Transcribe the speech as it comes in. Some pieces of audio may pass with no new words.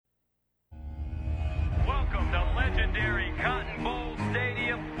legendary Cotton Bowl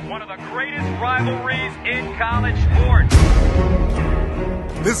Stadium, one of the greatest rivalries in college sports.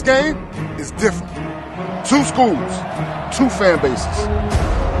 This game is different. Two schools, two fan bases,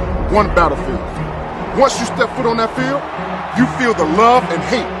 one battlefield. Once you step foot on that field, you feel the love and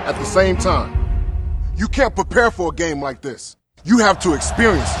hate at the same time. You can't prepare for a game like this. You have to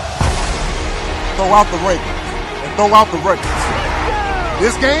experience it. Throw out the rankings and throw out the records.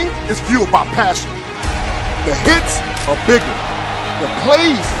 This game is fueled by passion. The hits are bigger. The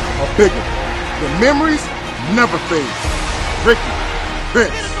plays are bigger. The memories never fade. Ricky,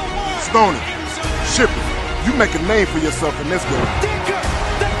 Vince, Stoney, Shippey, you make a name for yourself in this game.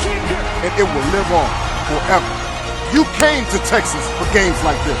 And it will live on forever. You came to Texas for games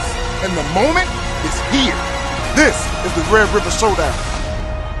like this, and the moment is here. This is the Red River Showdown.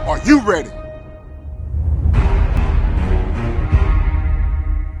 Are you ready?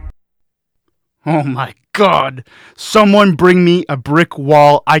 Oh my God. Someone bring me a brick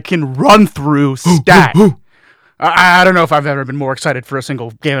wall I can run through stat. I don't know if I've ever been more excited for a single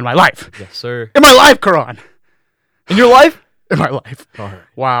game in my life. Yes, sir. In my life, Karan. In your life? In my life. All right.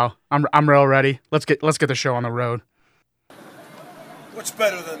 Wow. I'm real ready. Let's get the show on the road. What's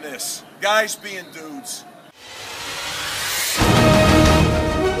better than this? Guys being dudes.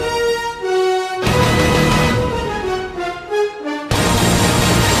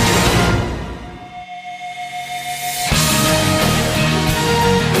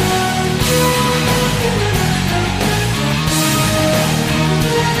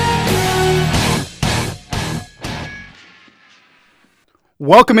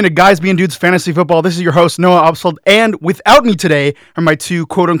 Welcome into Guys Being Dudes Fantasy Football. This is your host, Noah Upshold, and without me today are my two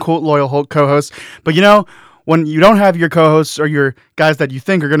quote-unquote loyal co-hosts. But you know, when you don't have your co-hosts or your guys that you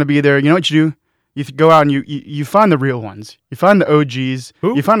think are going to be there, you know what you do? You go out and you find the real ones. You find the OGs.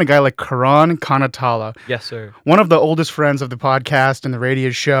 Who? You find a guy like Karan Kanatala. Yes, sir. One of the oldest friends of the podcast and the radio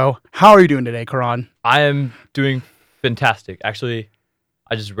show. How are you doing today, Karan? I am doing fantastic. Actually,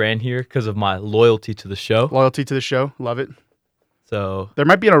 I just ran here because of my loyalty to the show. Loyalty to the show. Love it. So There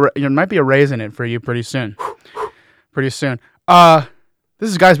might be a raise in it for you pretty soon. This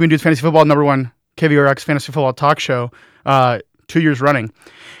is Guys Being Dudes Fantasy Football, number one KVRX Fantasy Football Talk Show, 2 years running.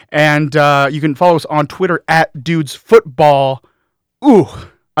 And you can follow us on Twitter at DudesFootball. Ooh,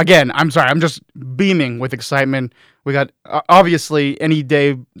 again, I'm sorry, I'm just beaming with excitement. We got, obviously, any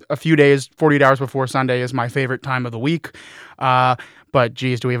day, a few days, 48 hours before Sunday is my favorite time of the week. But,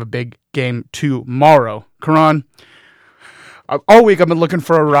 geez, do we have a big game tomorrow. Karan, all week I've been looking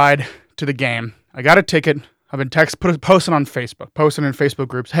for a ride to the game. I got a ticket. I've been posting on Facebook, posting in Facebook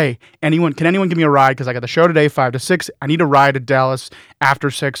groups. Hey, can anyone give me a ride? Because I got the show today, 5 to 6. I need a ride to Dallas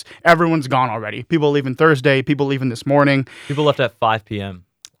after 6. Everyone's gone already. People leaving Thursday. People leaving this morning. people left at 5 p.m.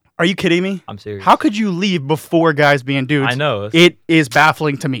 Are you kidding me? I'm serious. How could you leave before Guys Being Dudes? I know. It is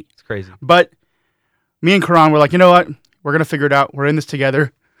baffling to me. It's crazy. But me and Karan were like, you know what? We're going to figure it out. We're in this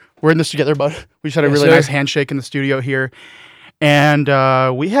together. Bud. We just had a really nice handshake in the studio here. And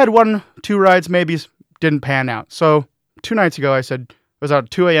we had 1-2 rides, maybe didn't pan out. So 2 nights ago, I said, it was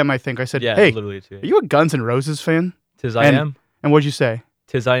at 2 a.m., I think. I said, Yeah, hey, literally too. are you a Guns N' Roses fan? Tis I am. And what'd you say?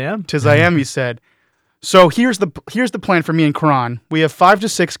 Tis I am. Tis I am, you said. So here's the plan for me and Karan. We have 5 to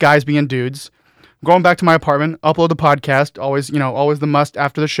 6 Guys Being Dudes. Going back to my apartment, upload the podcast. Always the must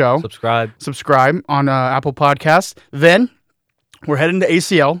after the show. Subscribe on Apple Podcasts. Then we're heading to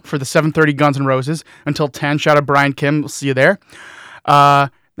ACL for the 7:30 Guns N' Roses until 10. Shout out Brian Kim. We'll see you there.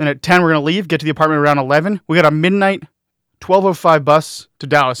 Then at 10, we're going to leave, get to the apartment around 11. We got a midnight 12:05 bus to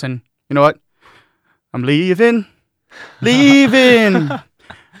Dallas. And you know what? I'm leaving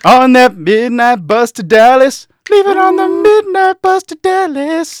on that midnight bus to Dallas. Leaving on the midnight bus to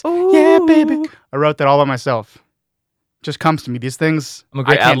Dallas. Ooh. Yeah, baby. I wrote that all by myself. Just comes to me. These things. I'm a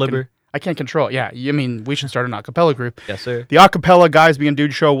great ad-libber. I can't control it. Yeah, I mean, we should start an acapella group. Yes, sir. The acapella Guys Being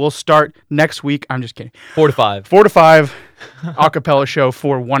Dude show will start next week. I'm just kidding. 4 to 5. 4 to 5 acapella show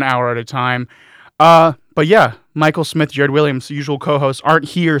for 1 hour at a time. But yeah, Michael Smith, Jared Williams, the usual co-hosts, aren't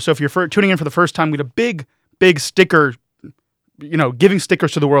here. So if you're tuning in for the first time, we had a big sticker, giving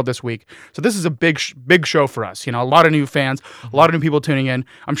stickers to the world this week. So this is a big show for us. A lot of new fans, a lot of new people tuning in.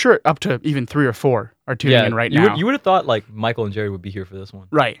 I'm sure up to even 3 or 4 are tuning in right now. You would have thought like Michael and Jared would be here for this one.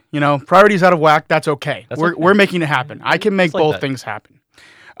 Right. Priorities out of whack. That's okay. We're making it happen. I can make both things happen.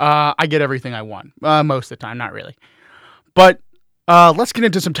 I get everything I want most of the time. Not really. But let's get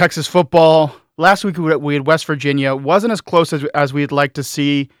into some Texas football. Last week we had West Virginia. Wasn't as close as we'd like to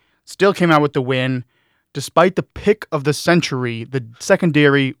see. Still came out with the win. Despite the pick of the century, the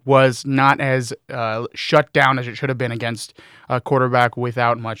secondary was not as shut down as it should have been against a quarterback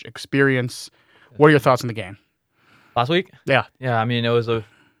without much experience. What are your thoughts on the game? Last week? Yeah. Yeah, I mean, it was a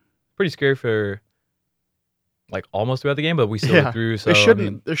pretty scary for like almost throughout the game, but we still went through. So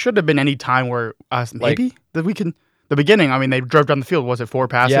there shouldn't have been any time where maybe that we can. The beginning, I mean, they drove down the field. Was it 4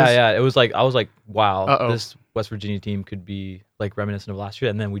 passes? Yeah. It was like I was like, wow, Uh-oh. this West Virginia team could be like reminiscent of last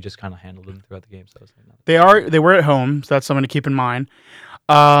year, and then we just kind of handled them throughout the game. So it was like, no. They were at home, so that's something to keep in mind.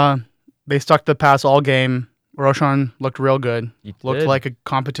 They stuck the pass all game. Roshan looked real good. He Looked did. like a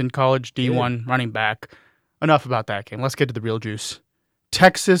competent college D1 running back. Enough about that game. Let's get to the real juice.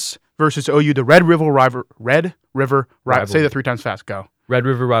 Texas versus OU, the Red River rivalry. Say that 3 times fast. Go. Red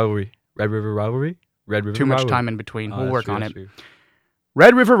River rivalry. Red River rivalry. Red River. Too much rivalry. time in between. Oh, We'll that's work true, on that's it. true.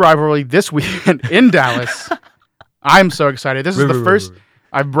 Red River rivalry this weekend in Dallas. I'm so excited. This is the first.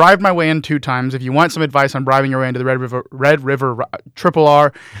 I've bribed my way in 2 times. If you want some advice on bribing your way into the Red River Triple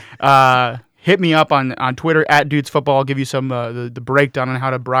R, hit me up on Twitter at DudesFootball. I'll give you some the breakdown on how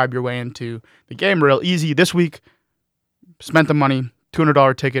to bribe your way into the game. Real easy. This week, spent the money,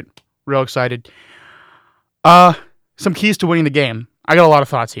 $200 ticket. Real excited. Some keys to winning the game. I got a lot of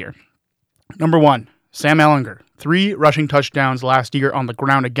thoughts here. Number 1, Sam Ehlinger. 3 rushing touchdowns last year on the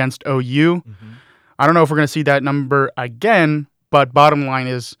ground against OU. Mm-hmm. I don't know if we're going to see that number again, but bottom line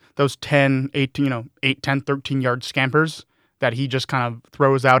is those 10, 18, 8, 10, 13-yard scampers that he just kind of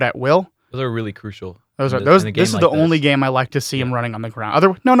throws out at will. Those are really crucial. This in a is game the like only this. game I like to see him running on the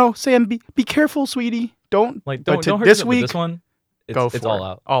ground. No, Sam, be careful, sweetie. Don't Like but don't hurt this yourself with week. this one. Go for it's all it.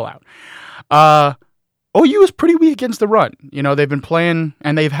 out. All out. OU is pretty weak against the run. They've been playing,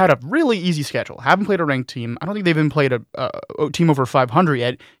 and they've had a really easy schedule. Haven't played a ranked team. I don't think they've even played a team over 500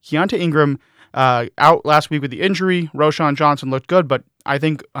 yet. Keontae Ingram out last week with the injury. Roshan Johnson looked good, but I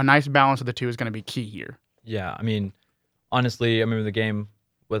think a nice balance of the two is going to be key here. Yeah, I mean, honestly, I remember the game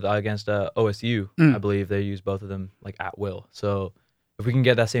with against OSU. I believe they used both of them like at will. So if we can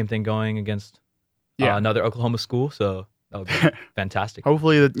get that same thing going against another Oklahoma school, so that would be fantastic.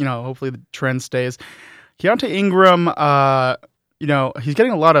 Hopefully the trend stays. Keontae Ingram, he's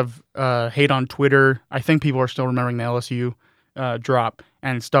getting a lot of hate on Twitter. I think people are still remembering the LSU drop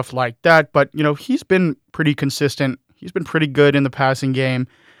and stuff like that. But, he's been pretty consistent. He's been pretty good in the passing game.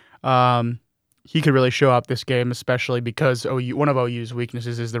 He could really show up this game, especially because one of OU's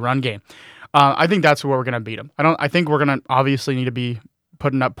weaknesses is the run game. I think that's where we're going to beat him. I think we're going to obviously need to be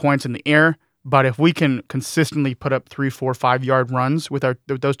putting up points in the air. But if we can consistently put up 3, 4, 5-yard runs with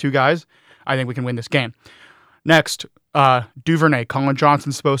those 2 guys, I think we can win this game. Next, Duvernay. Colin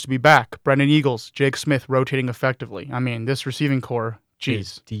Johnson's supposed to be back. Brendan Eagles, Jake Smith rotating effectively. I mean, this receiving core,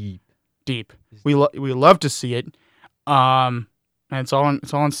 geez, deep. We love to see it. And it's all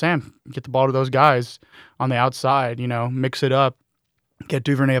on Sam. Get the ball to those guys on the outside. Mix it up. Get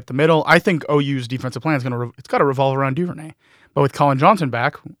Duvernay up the middle. I think OU's defensive plan is it's got to revolve around Duvernay. But with Colin Johnson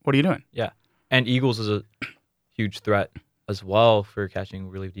back, what are you doing? Yeah, and Eagles is a huge threat as well for catching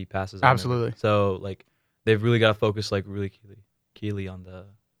really deep passes. Absolutely. So like they've really got to focus like really keenly on the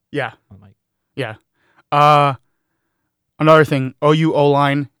mic. Yeah. Another thing, OU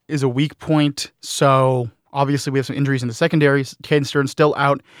O-line is a weak point. So obviously we have some injuries in the secondary. Caden Stern's still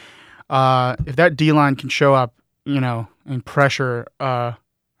out. If that D-line can show up, and pressure, I'm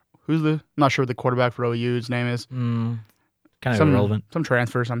not sure what the quarterback for OU's name is. Kind of irrelevant. Some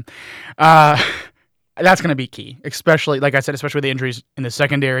transfer, that's going to be key, especially, like I said, especially with the injuries in the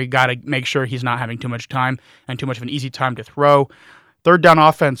secondary. Got to make sure he's not having too much time and too much of an easy time to throw. Third down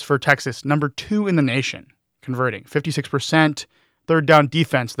offense for Texas, number 2 in the nation, converting 56%. Third down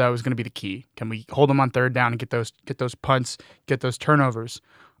defense, though, is going to be the key. Can we hold them on third down and get those punts, get those turnovers?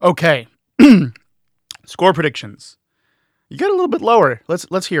 Okay, score predictions. You got a little bit lower.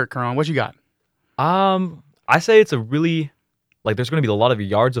 Let's hear it, Karan. What you got? I say it's a really there's going to be a lot of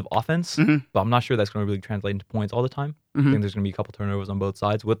yards of offense, Mm-hmm. but I'm not sure that's going to really translate into points all the time. I think there's going to be a couple turnovers on both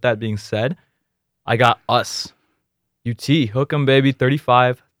sides. With that being said, I got us. UT, hook 'em, baby,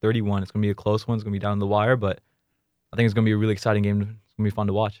 35-31. It's going to be a close one. It's going to be down the wire, but I think it's going to be a really exciting game. It's going to be fun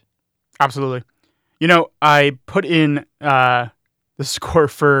to watch. Absolutely. I put in the score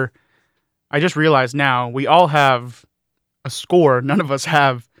for, I just realized now, we all have a score. None of us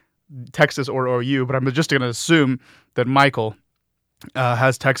have Texas or OU, but I'm just going to assume that Michael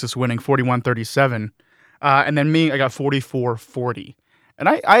has Texas winning 41-37. And then me, I got 44-40. And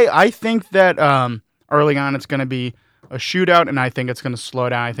I think that early on it's going to be a shootout, and I think it's going to slow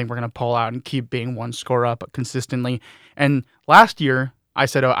down. I think we're going to pull out and keep being one score up consistently. And last year, I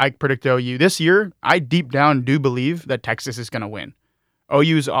said I predict OU. This year, I deep down do believe that Texas is going to win.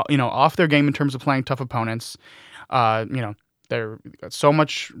 OU's off their game in terms of playing tough opponents. They're got so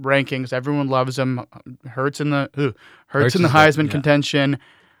much rankings. Everyone loves them. Hurts in the Heisman contention.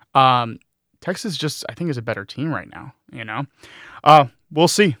 Texas just, I think, is a better team right now, you know? We'll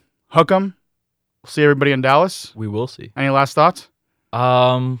see. Hook 'em. We'll see everybody in Dallas. We will see. Any last thoughts?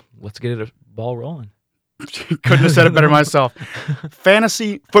 Let's get a ball rolling. Couldn't have said it better myself.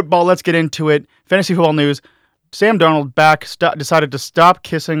 Fantasy football, let's get into it. Fantasy football news. Sam Darnold decided to stop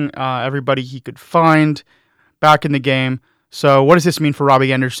kissing everybody he could find back in the game. So what does this mean for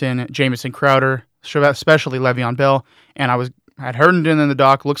Robbie Anderson, Jamison Crowder, especially Le'Veon Bell? And had heard it in the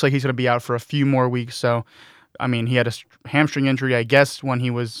doc. Looks like he's going to be out for a few more weeks. So, I mean, he had a hamstring injury, I guess, when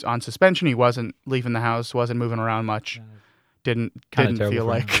he was on suspension. He wasn't leaving the house, wasn't moving around much. Didn't feel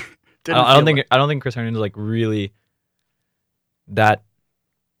like. I don't think Chris Herndon is like really that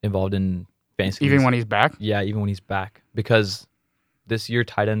involved in fantasy. Even when he's back? Yeah, even when he's back. Because this year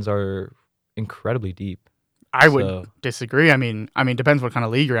tight ends are incredibly deep. I would disagree. I mean, depends what kind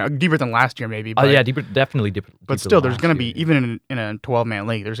of league you're in. Deeper than last year, maybe. But, definitely deeper. But still, there's going to be, even in a 12-man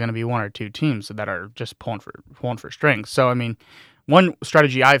league, there's going to be one or two teams that are just pulling for strings. So, I mean, one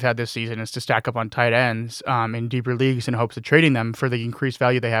strategy I've had this season is to stack up on tight ends in deeper leagues in hopes of trading them for the increased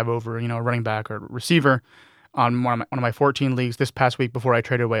value they have over, a running back or receiver. On one of my 14 leagues this past week, before I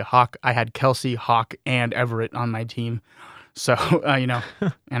traded away Hawk, I had Kelsey, Hawk, and Everett on my team. So,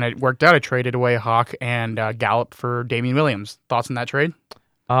 and it worked out. I traded away Hawk and Gallup for Damian Williams. Thoughts on that trade?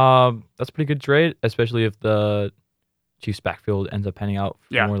 That's a pretty good trade, especially if the Chiefs' backfield ends up panning out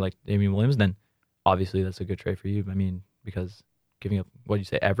for more like Damian Williams. Then, obviously, that's a good trade for you. I mean, because giving up, what did you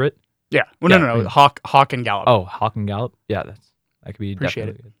say, Everett? Yeah. Well, no. Hawk and Gallup. Oh, Hawk and Gallup? Yeah, that could be Appreciate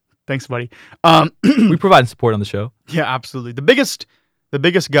definitely it. good. Thanks, buddy. We provide support on the show. Yeah, absolutely. The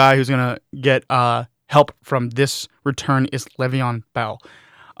biggest guy who's going to get help from this return is Le'Veon Bell.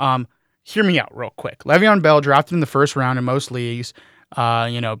 Hear me out real quick. Le'Veon Bell drafted in the first round in most leagues.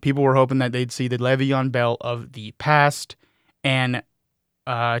 People were hoping that they'd see the Le'Veon Bell of the past. And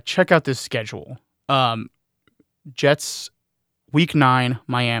check out this schedule. Jets, Week 9,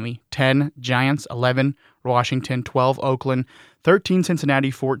 Miami. 10, Giants. 11, Washington. 12, Oakland. 13, Cincinnati.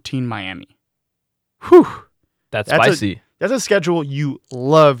 14, Miami. Whew. That's spicy. That's a schedule you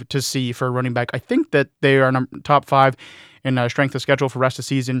love to see for a running back. I think that they are top 5 in strength of schedule for rest of the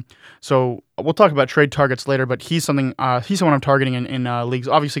season. So we'll talk about trade targets later, but he's someone I'm targeting in leagues.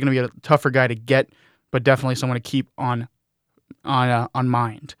 Obviously going to be a tougher guy to get, but definitely someone to keep on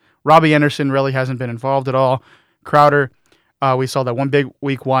mind. Robbie Anderson really hasn't been involved at all. Crowder, we saw that one big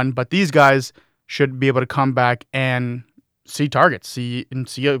week 1, but these guys should be able to come back and see targets, see an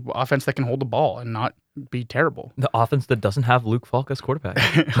offense that can hold the ball and not be terrible. The offense that doesn't have Luke Falk as quarterback.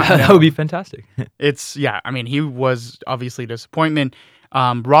 That would be fantastic. He was obviously a disappointment.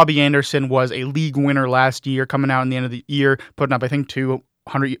 Robbie Anderson was a league winner last year, coming out in the end of the year, putting up, I think,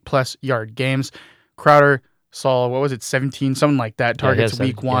 200-plus yard games. Crowder saw, 17, something like that, targets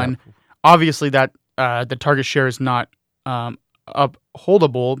week 1. Yeah. Obviously, that the target share is not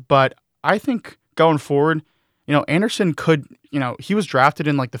upholdable, but I think going forward, Anderson could, he was drafted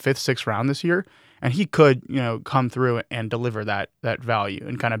in like the 5th, 6th round this year, and he could, come through and deliver that value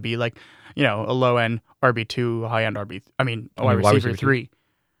and kind of be like, a low-end RB2, high-end wide receiver 3.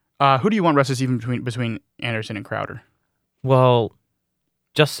 Who do you want rest of the season between Anderson and Crowder? Well,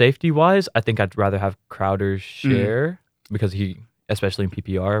 just safety-wise, I think I'd rather have Crowder's share because he, especially in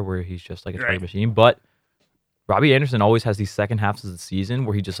PPR, where he's just like a target machine. But Robbie Anderson always has these second halves of the season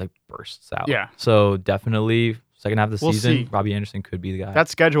where he just like bursts out. Yeah. So definitely second half of the season, see. Robbie Anderson could be the guy. That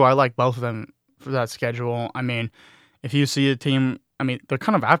schedule, I like both of them for that schedule. I mean, if you see a team, they're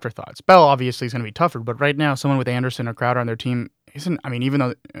kind of afterthoughts. Bell obviously is going to be tougher, but right now, someone with Anderson or Crowder on their team isn't. Even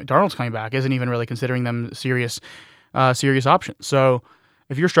though Darnold's coming back, isn't even really considering them serious options. So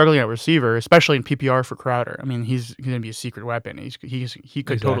if you're struggling at receiver, especially in PPR for Crowder, he's going to be a secret weapon. He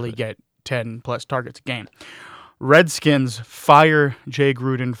could totally get 10 plus targets a game. Redskins fire Jay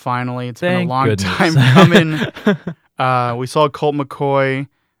Gruden finally. It's been a long time coming. We saw Colt McCoy.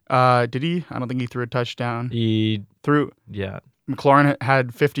 Did he? I don't think he threw a touchdown. He threw. Yeah. McLaurin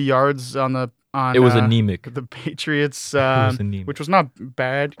had 50 yards on the. It was anemic. The Patriots, anemic. Which was not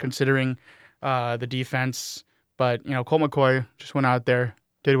bad considering the defense. But Colt McCoy just went out there,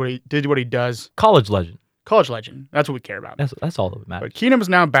 did what he does. College legend. That's what we care about. That's all that matters. But Keenum is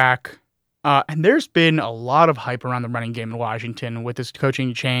now back. And there's been a lot of hype around the running game in Washington with this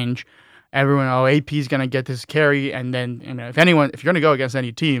coaching change. Everyone, AP's going to get this carry. And then, if you're going to go against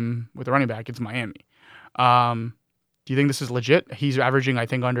any team with a running back, it's Miami. Do you think this is legit? He's averaging, I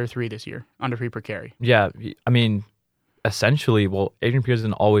think, under 3 this year, under 3 per carry. Yeah. Essentially, Adrian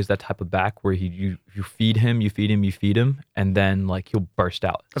Peterson always that type of back where you feed him, and then he'll burst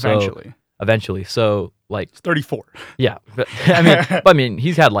out. Eventually. So it's 34. Yeah. But,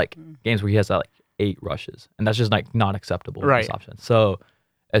 he's had games where he has like 8 rushes, and that's just like not acceptable. Right. This option. So,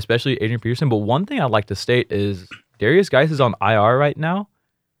 especially Adrian Peterson. But one thing I'd like to state is Darius Geis is on IR right now.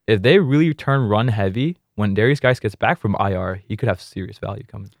 If they really turn run heavy, when Darius Geis gets back from IR, he could have serious value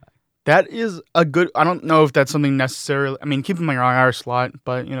coming back. That is a good. I don't know if that's something necessarily. I mean, keep him in your IR slot,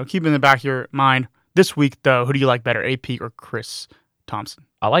 but keep in the back of your mind. This week, though, who do you like better, AP or Chris Thompson?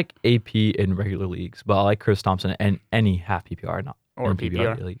 I like AP in regular leagues, but I like Chris Thompson in any half PPR, not Or in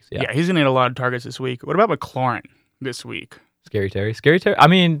PPR leagues. Yeah, he's gonna get a lot of targets this week. What about McLaurin this week? Scary Terry. I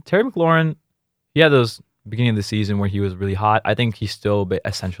mean, Terry McLaurin, he had those beginning of the season where he was really hot. I think he's still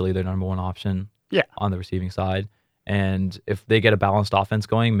essentially their number one option. Yeah. On the receiving side. And if they get a balanced offense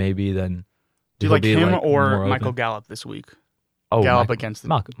going, maybe then. Do you like him or more Michael open. Gallup this week? Oh, Gallup against the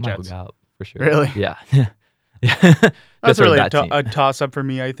Michael Jets. Gallup for sure. Really? Yeah. Yeah. That's really a team. toss-up for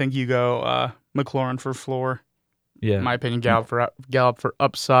me. I think you go McLaurin for floor. Yeah. In my opinion, Gallup for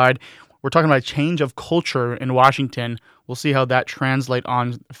upside. We're talking about a change of culture in Washington. We'll see how that translates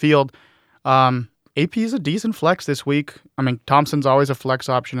on the field. AP is a decent flex this week. I mean, Thompson's always a flex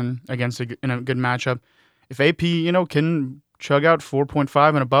option in a good matchup. If AP, can chug out 4.5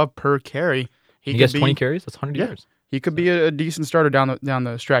 and above per carry, he gets 20 carries. That's 100 yards. He could be a decent starter down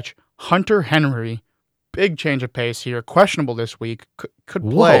the stretch. Hunter Henry, big change of pace here. Questionable this week. Could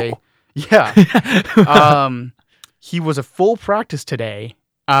play. Whoa. Yeah. He was a full practice today.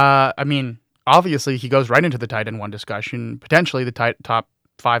 I mean, obviously he goes right into the tight end 1 discussion, potentially the top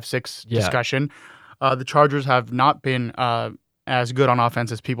 5-6 discussion. The Chargers have not been as good on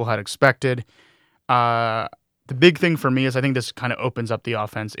offense as people had expected. The big thing for me is I think this kind of opens up the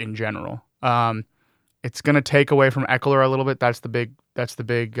offense in general. It's going to take away from Eckler a little bit. That's the big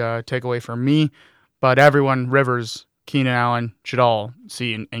takeaway for me. But everyone, Rivers, Keenan Allen, should all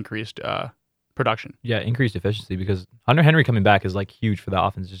see an increased production. Yeah, increased efficiency because Hunter Henry coming back is like huge for the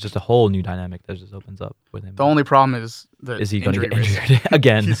offense. It's just a whole new dynamic that just opens up with him. The only problem is he going to get risk. injured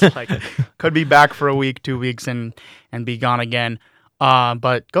again? He's could be back for a week, 2 weeks, and be gone again.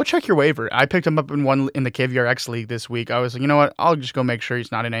 But go check your waiver. I picked him up in the KVRX league this week. I was like, you know what? I'll just go make sure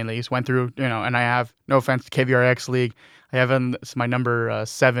he's not in any leagues. Went through, and I have, no offense to KVRX league, I have him. It's my number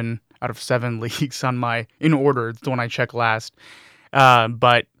 7 out of 7 leagues on my in order. It's the one I checked last.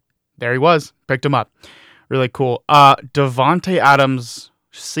 But there he was. Picked him up. Really cool. Devontae Adams,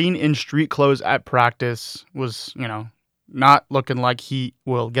 seen in street clothes at practice, was not looking like he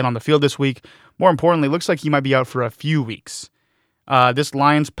will get on the field this week. More importantly, looks like he might be out for a few weeks. This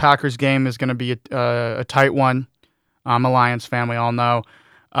Lions-Packers game is going to be a tight one. I'm a Lions fan, we all know.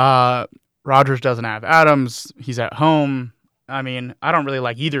 Rodgers doesn't have Adams. He's at home. I mean, I don't really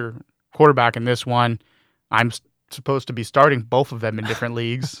like either quarterback in this one. I'm supposed to be starting both of them in different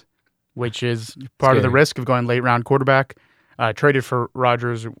leagues, which is part of the risk of going late-round quarterback. Traded for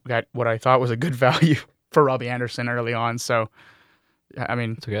Rodgers, got what I thought was a good value for Robbie Anderson early on. So, I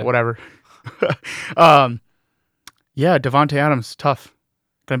mean, whatever. Yeah, Devontae Adams, tough.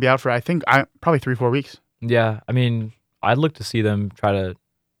 Going to be out for, I think, probably 3-4 weeks. Yeah, I mean, I'd look to see them try to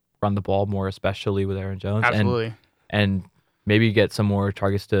run the ball more, especially with Aaron Jones. Absolutely. And maybe get some more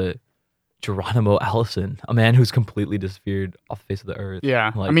targets to Geronimo Allison, a man who's completely disappeared off the face of the earth.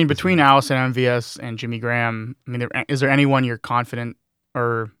 Yeah. I mean, between Allison, MVS, and Jimmy Graham, I mean, is there anyone you're confident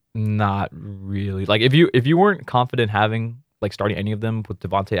or... Not really. Like, if you weren't confident having, like, starting any of them with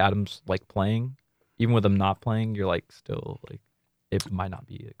Devontae Adams, like, playing, even with them not playing, you're, like, still, like, it might not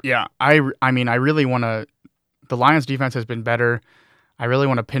be. Yeah. I mean, I really want to... The Lions defense has been better. I really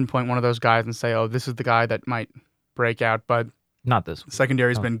want to pinpoint one of those guys and say, oh, this is the guy that might break out, but... Not this week.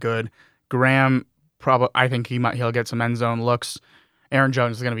 Secondary's been good. Graham, I think he'll get some end zone looks. Aaron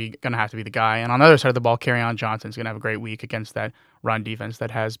Jones is going to have to be the guy. And on the other side of the ball, Kerryon Johnson's going to have a great week against that run defense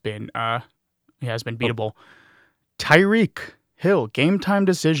that has been beatable. Tyreek Hill, game time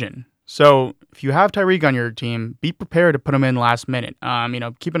decision. So if you have Tyreek on your team, be prepared to put him in last minute.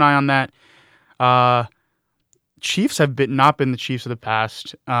 Keep an eye on that. Chiefs have not been the Chiefs of the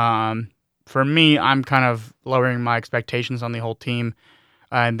past. For me, I'm kind of lowering my expectations on the whole team.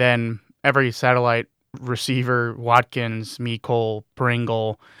 And then every satellite receiver, Watkins, Mecole,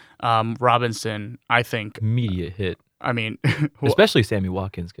 Pringle, Robinson, I think. Immediate hit. I mean... Especially Sammy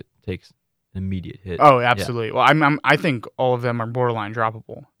Watkins takes an immediate hit. Oh, absolutely. Yeah. Well, I think all of them are borderline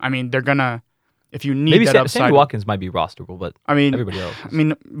droppable. I mean, they're going to... If you need that upside... Sammy Watkins might be rosterable, but everybody else... I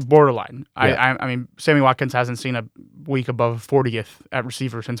mean, borderline. Yeah. I mean, Sammy Watkins hasn't seen a week above 40th at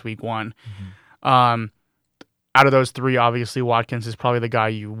receiver since week 1. Mm-hmm. Out of those 3, obviously, Watkins is probably the guy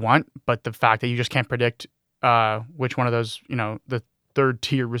you want, but the fact that you just can't predict which one of those, the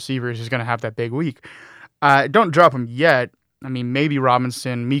third-tier receivers is going to have that big week. Don't drop him yet. I mean, maybe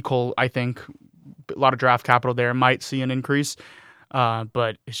Robinson, Mecole, I think a lot of draft capital there might see an increase,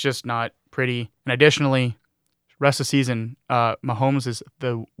 but it's just not pretty. And additionally, rest of the season, Mahomes is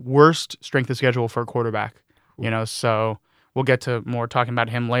the worst strength of schedule for a quarterback. So we'll get to more talking about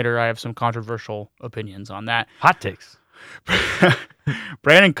him later. I have some controversial opinions on that. Hot takes.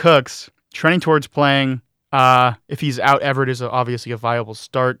 Brandon Cooks trending towards playing. If he's out, Everett is obviously a viable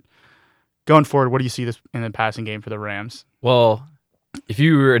start. Going forward, what do you see this in the passing game for the Rams? Well, if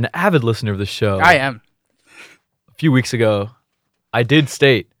you were an avid listener of the show, I am. A few weeks ago, I did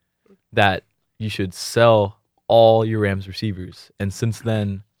state that you should sell all your Rams receivers, and since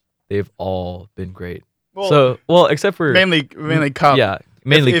then, they've all been great. Well, except for mainly Cup. Yeah,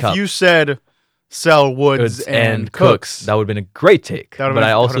 mainly if Cup. If you said sell Woods and Cooks, that would have been a great take. But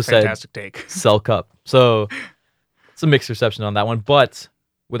I also said fantastic take. Sell Cup. So it's a mixed reception on that one. But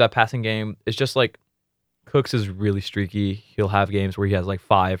with that passing game, it's just like Cooks is really streaky. He'll have games where he has like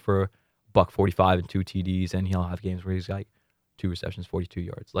 5 for $145 and 2 TDs, and he'll have games where he's like 2 receptions, 42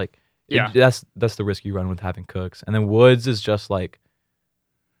 yards. Like, that's the risk you run with having Cooks. And then Woods is just like,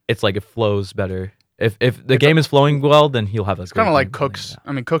 it's like it flows better. If the game is flowing well, then he'll have a. It's kind of like Cooks.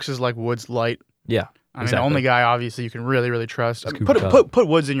 I mean, Cooks is like Woods light. Yeah, I mean, the only guy obviously you can really, really trust. I mean, put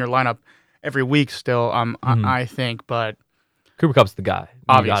Woods in your lineup every week still. I think, but Cooper Kupp's the guy.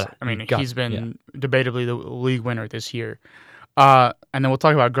 Obviously, he's been debatably the league winner this year. And then we'll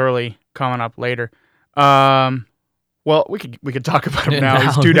talk about Gurley coming up later. Well, we could talk about him now.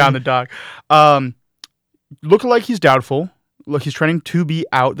 He's 2 down the dock. Looking like he's doubtful. Look, he's trending to be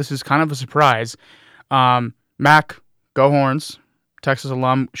out. This is kind of a surprise. Mac, go Horns, Texas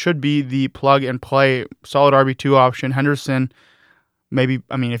alum, should be the plug and play solid RB2 option. Henderson, maybe,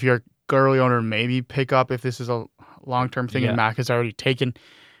 if you're a Gurley owner, maybe pick up if this is a long-term thing and Mac has already taken,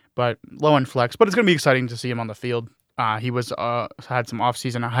 but low end flex. But it's going to be exciting to see him on the field. He was had some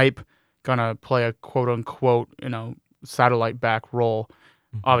offseason hype, going to play a quote-unquote, satellite back role.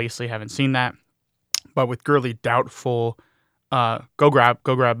 Obviously haven't seen that. But with Gurley doubtful, go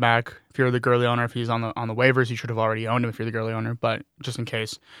grab Mac. If you're the Gurley owner, if he's on the waivers, you should have already owned him if you're the Gurley owner. But just in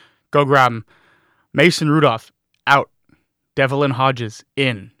case, go grab him. Mason Rudolph out. Devlin Hodges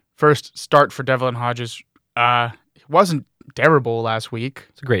in. First start for Devlin Hodges. It wasn't terrible last week.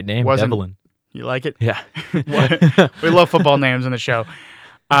 It's a great name, Devlin. You like it? Yeah. We love football names on the show.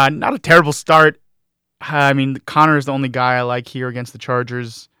 Not a terrible start. Connor is the only guy I like here against the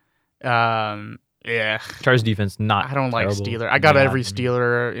Chargers. Yeah. Chargers defense, not I don't terrible. like Steeler. I got every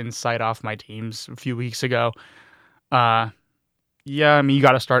Steeler in sight off my teams a few weeks ago. You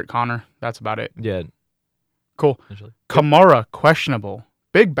got to start Connor. That's about it. Yeah. Cool. Kamara, questionable.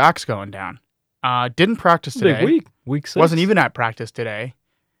 Big back's going down. Didn't practice today. Big week 6. Wasn't even at practice today.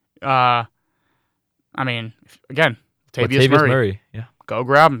 Again, Latavius Murray. Yeah. Go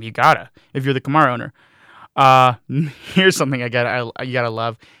grab him. You gotta. If you're the Kamara owner. Here's something you gotta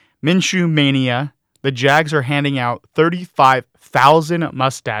love. Minshew Mania. The Jags are handing out 35,000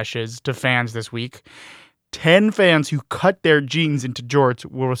 mustaches to fans this week. 10 fans who cut their jeans into jorts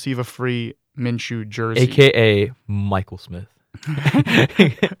will receive a free Minshew jersey, aka Michael Smith. I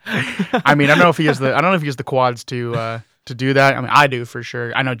don't know if he has the quads to do that. I do for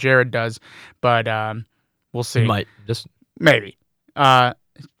sure. I know Jared does, but we'll see. He might just maybe.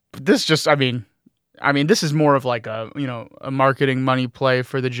 This just, this is more of like a marketing money play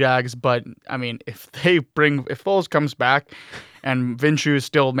for the Jags. But if Foles comes back and Minshew is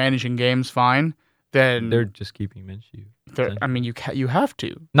still managing games fine, then they're just keeping Minshew. You have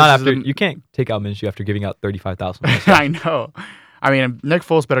to. You can't take out Minshew after giving out 35,000. I know. Nick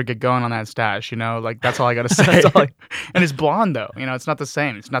Foles better get going on that stash. That's all I gotta say. And it's blonde though. It's not the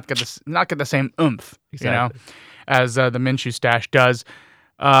same. It's not got the same oomph. Exactly. As the Minshew stash does.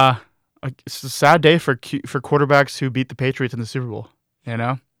 It's a sad day for quarterbacks who beat the Patriots in the Super Bowl.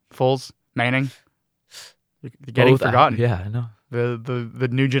 Foles, Manning, they're getting forgotten. Yeah, I know. The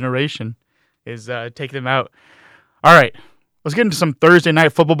new generation is taking them out. All right, let's get into some Thursday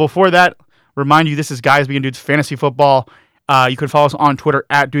night football. Before that, remind you this is Guys Being Dudes Fantasy Football. You can follow us on Twitter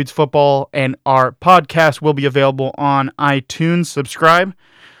at Dudes Football, and our podcast will be available on iTunes. Subscribe.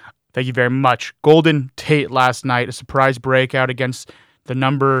 Thank you very much. Golden Tate last night, a surprise breakout against the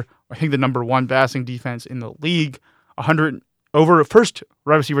number 1 passing defense in the league. First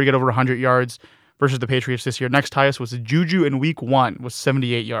wide receiver to get over 100 yards versus the Patriots this year. Next highest was Juju in week 1 with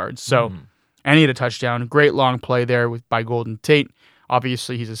 78 yards. So, and he had a touchdown. Great long play there by Golden Tate.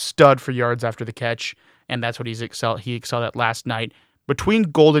 Obviously, he's a stud for yards after the catch, and that's what he excelled at last night. Between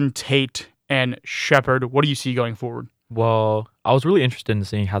Golden Tate and Shepard, what do you see going forward? Well, I was really interested in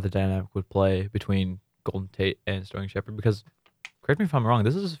seeing how the dynamic would play between Golden Tate and Sterling Shepard because, correct me if I'm wrong,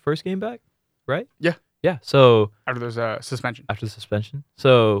 this is his first game back, right? Yeah. Yeah. So After there's suspension. after the suspension,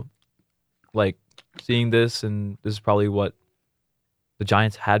 so like seeing this, and this is probably what the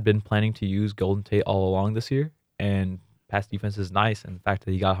Giants had been planning to use Golden Tate all along this year, and pass defense is nice, and the fact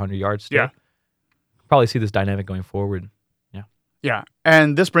that he got 100 yards still, Yeah. probably see this dynamic going forward. Yeah.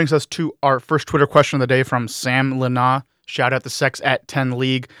 And this brings us to our first Twitter question of the day from Sam Lina. Shout out the Sex at 10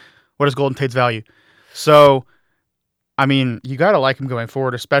 League. What is Golden Tate's value? So, I mean, you got to like him going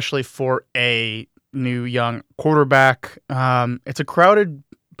forward, especially for a new young quarterback. It's a crowded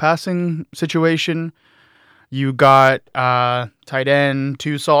passing situation. You got tight end,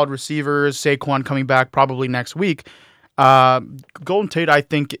 2 solid receivers, Saquon coming back probably next week. Golden Tate, I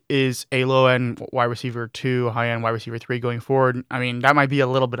think, is a low-end wide receiver 2, high-end wide receiver 3 going forward. I mean, that might be a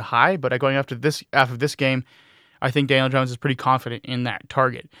little bit high, but going after this game, I think Daniel Jones is pretty confident in that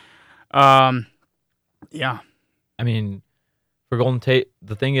target. Yeah. I mean, for Golden Tate,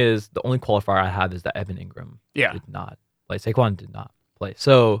 the thing is, the only qualifier I have is that Evan Ingram did not play. Saquon did not play.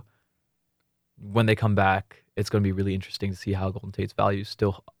 So when they come back, it's going to be really interesting to see how Golden Tate's value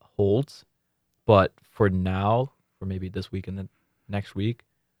still holds. But for now, for maybe this week and the next week,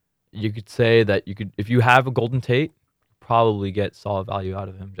 you could say that if you have a Golden Tate, probably get solid value out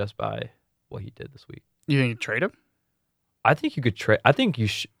of him just by what he did this week. You think you trade him? I think you could trade. I think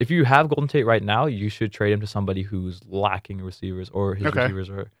if you have Golden Tate right now, you should trade him to somebody who's lacking receivers or his receivers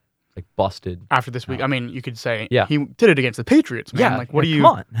are like busted After this week, I mean, you could say Yeah. he did it against the Patriots, man. Yeah, Like, what come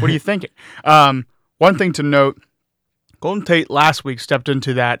on. what are you thinking? One thing to note, Golden Tate last week stepped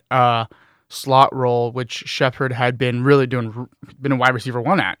into that slot role, which Shepard had been really been a wide receiver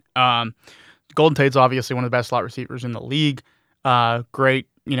 1 at. Golden Tate's obviously one of the best slot receivers in the league. Great,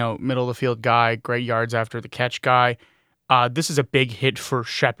 middle of the field guy, great yards after the catch guy. This is a big hit for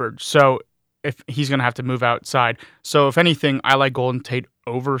Shepard. So if he's going to have to move outside. So if anything, I like Golden Tate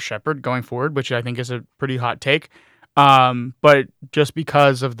over Shepard going forward, which I think is a pretty hot take. But just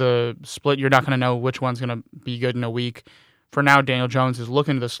because of the split, you're not going to know which one's going to be good in a week. For now, Daniel Jones is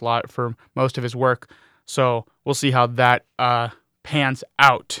looking to the slot for most of his work. So we'll see how that pans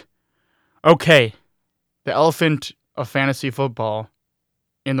out. Okay, the elephant of fantasy football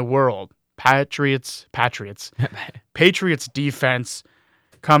in the world, Patriots defense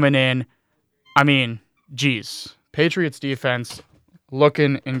coming in. I mean, geez, Patriots defense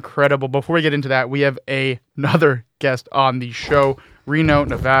looking incredible. Before we get into that, we have another guest on the show, Reno,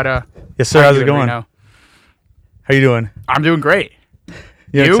 Nevada. Yes, sir. How How's you it doing, going? Reno? How you doing? I'm doing great.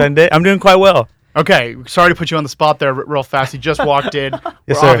 You You? excited? I'm doing quite well. Okay, sorry to put you on the spot there real fast. You just walked in. Yes,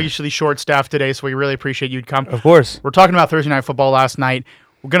 We're sir. obviously short-staffed today, so we really appreciate you'd come. Of course. We're talking about Thursday Night Football last night.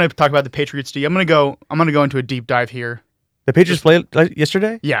 We're going to talk about the Patriots D. I'm going to go into a deep dive here. The Patriots played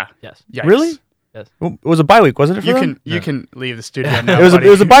yesterday? Yeah. Yes. Yikes. Really? Yes. It was a bye week, wasn't it for them? You can leave the studio now. It was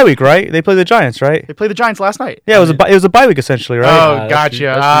buddy. a bye week, right? They played the Giants, right? They played the Giants last night. Yeah, it was a bye week essentially, right? Oh, that's gotcha. true,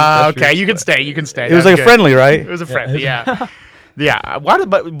 that's true. Okay, you can stay. You can stay. it was That's like a good. friendly, right? It was a friendly. Yeah. Yeah. Why do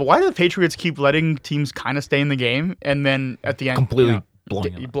the Patriots keep letting teams kind of stay in the game and then at the end Completely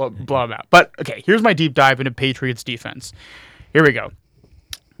blowing you them blow them out? But okay, here's my deep dive into Patriots defense. Here we go.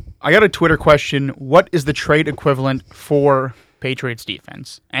 I got a Twitter question. What is the trade equivalent for Patriots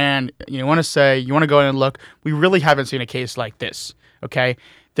defense? And you want to go in and look. We really haven't seen a case like this. Okay,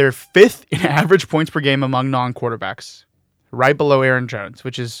 they're 5th in average points per game among non-quarterbacks, right below Aaron Jones,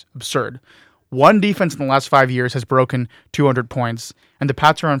 which is absurd. One defense in the last 5 years has broken 200 points, and the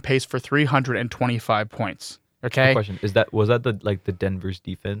Pats are on pace for 325 points. Okay, Question: was that the Denver's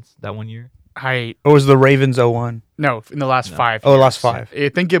defense that one year? Or was the Ravens 0-1? No, in the last 5 Oh, years. last 5. I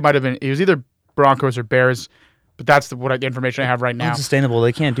think it might have been. It was either Broncos or Bears, but that's the information I have right now. Unsustainable.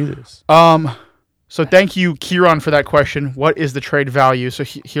 They can't do this. So thank you, Kieran, for that question. What is the trade value? So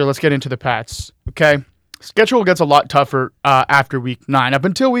here, let's get into the Pats. Okay, schedule gets a lot tougher after Week 9. Up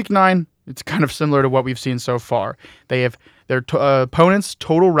until Week 9, it's kind of similar to what we've seen so far. They have their opponent's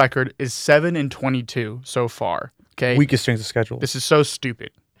total record is 7-22 so far. Okay, Weakest strength of schedule. this is so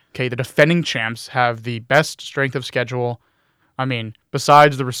stupid. Okay, the defending champs have the best strength of schedule. I mean,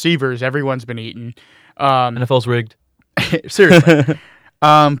 besides the receivers, everyone's been eaten. NFL's rigged. Seriously.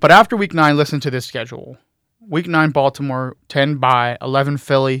 But after Week 9, listen to this schedule. Week 9, Baltimore, 10 bye, 11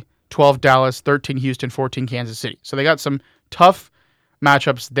 Philly, 12 Dallas, 13 Houston, 14 Kansas City. So they got some tough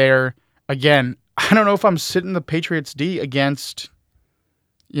matchups there. Again, I don't know if I'm sitting the Patriots D against,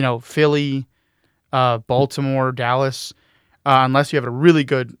 Philly, Baltimore, Dallas, unless you have a really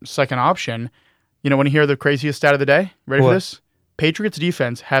good second option. Want to hear the craziest stat of the day? Ready for What? this? Patriots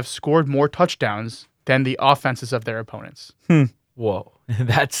defense have scored more touchdowns than the offenses of their opponents. Whoa.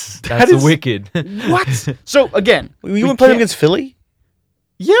 That's is- wicked. What? So again, You we want to play them can't- against Philly?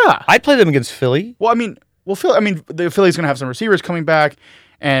 Yeah. I'd play them against Philly. Well, I mean, the Phillies going to have some receivers coming back,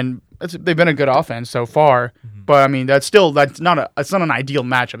 and they've been a good offense so far. But I mean, that's not an ideal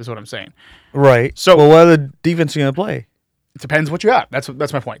matchup, is what I'm saying. Right. So- well, what other defense are you going to play? It depends what you have. That's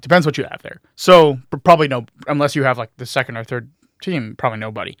my point. Depends what you have there. So probably no, unless you have like the second or third team, probably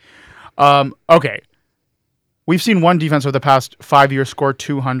nobody. Okay. We've seen one defense over the past 5 years score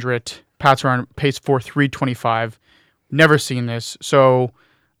 200. Pats are on pace for 325. Never seen this. So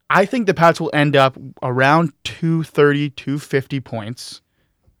I think the Pats will end up around 230, 250 points.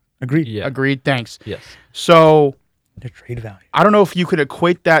 Agreed. Yeah. Agreed. Thanks. Yes. So Their trade value. I don't know if you could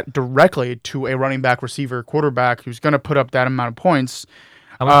equate that directly to a running back, receiver, quarterback who's going to put up that amount of points.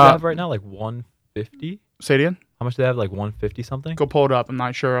 How much do they have right now? Like 150? Say it again. How much do they have? Like 150 something? Go pull it up. I'm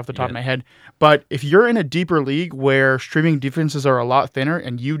not sure off the top of Yeah. my head. But if you're in a deeper league where streaming defenses are a lot thinner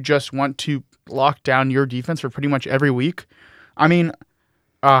and you just want to lock down your defense for pretty much every week, I mean,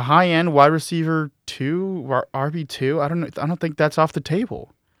 a high-end wide receiver 2 or RB2, I don't think that's off the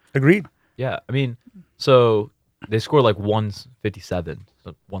table. Agreed. Yeah. I mean, so they score like 157,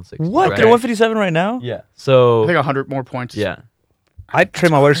 so 160. What? Right? They're 157 right now? Yeah. So I think 100 more points. yeah. I'd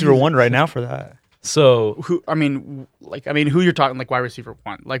trade my wide receiver 1 right now for that. So Who you're talking like wide receiver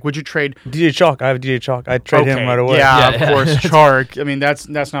 1? Like, would you trade? DJ Chalk. I have DJ Chalk. I'd trade him right away. Yeah, Yeah. of course, Chark. I mean, that's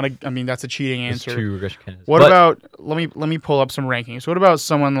not a. I mean, that's a cheating it's answer. two regression candidates. What But about let me pull up some rankings. What about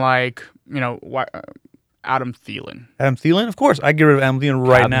someone like Adam Thielen? Adam Thielen? Of course. I'd get rid of Adam Thielen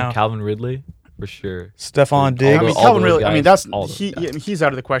right now. Calvin Ridley for sure. Stephon I Diggs. I mean, all Calvin those Ridley. I mean, guys, that's all those guys. he's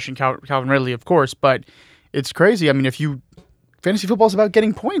out of the question. Calvin Ridley, of course, but it's crazy. I mean, fantasy football is about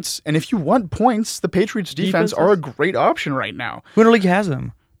getting points, and if you want points, the Patriots' defense are a great option right now. Who in our league has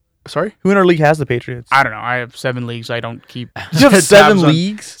them? Sorry, Who in our league has the Patriots? I don't know. I have 7 leagues. I don't keep. You have tabs 7 on-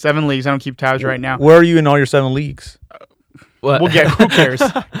 leagues? 7 leagues. I don't keep tabs right now. Where are you in all your 7 leagues? What? We'll get. Who cares?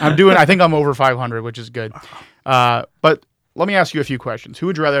 I think I'm over 500, which is good. But let me ask you a few questions. Who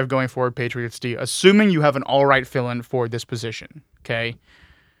would you rather have going forward, Patriots D? Assuming you have an all right fill-in for this position, okay?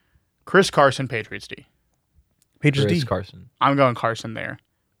 Chris Carson, Patriots D. Patriots Chris D. Carson. I'm going Carson there.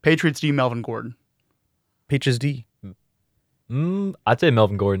 Patriots D, Melvin Gordon. Patriots D. I'd say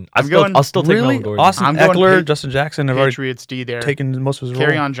Melvin Gordon. I'm going- I'll still take Really? Melvin Gordon. Austin I'm going Eckler, Justin Jackson have already Patriots D there. taken most of his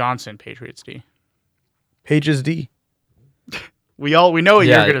Carry role. on Johnson, Patriots D. Patriots D. We know what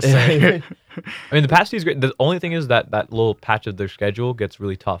Yeah. you're gonna say. I mean, the past is great. The only thing is that little patch of their schedule gets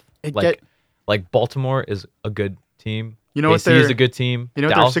really tough. Like Baltimore is a good team. You know what KC is their- a good team. You know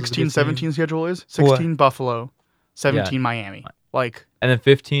what Dallas their is a good 16-17 team. schedule is? 16 Buffalo, 17 Yeah. Miami. Like And then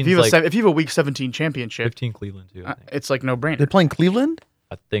 15 if is you have like if you have a Week 17 championship, 15 Cleveland too. I think. it's like no brainer. They're playing Cleveland?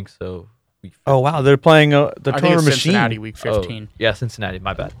 I think so. Oh, wow. They're playing the I think Turner it's Machine. Cincinnati Week Oh, 15. yeah, Cincinnati.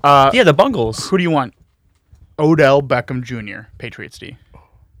 My bad. Yeah, the Bungles. Who do you want? Odell Beckham Jr. Patriots D.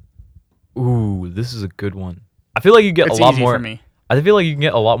 Ooh, this is a good one. I feel like you get It's a lot easy more. for me. I feel like you can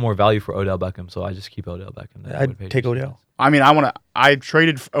get a lot more value for Odell Beckham, so I just keep Odell Beckham. than I would I'd Patriots take defense. Odell. I mean, I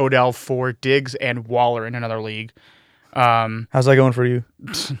traded Odell for Diggs and Waller in another league. How's that going for you?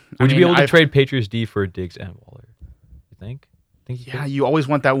 Would you be able to I've- trade Patriots D for Diggs and Waller? You think? Think you Yeah, could? you always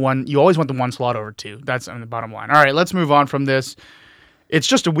want that one. You always want the one slot over 2. That's the bottom line. All right, let's move on from this. It's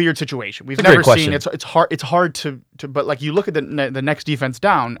just a weird situation. We've It's a great never seen. question. It's hard. It's hard to. But like you look at the next defense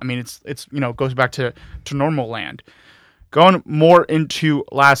down. I mean, it's goes back to normal land. Going more into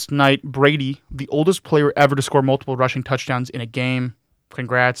last night, Brady, the oldest player ever to score multiple rushing touchdowns in a game.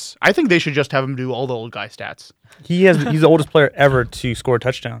 Congrats. I think they should just have him do all the old guy stats. He's the oldest player ever to score a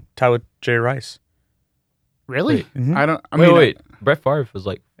touchdown, tied with Jerry Rice. Really? Mhm. I don't. I mean, Wait. Brett Favre was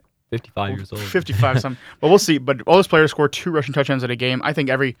like 55 years old. 55 something. But we'll see. But oldest player scored 2 rushing touchdowns in a game. I think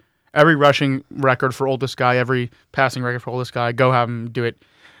every rushing record for oldest guy, every passing record for oldest guy, go have him do it.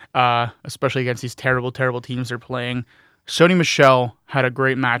 Especially against these terrible, terrible teams they're playing. Sony Michel had a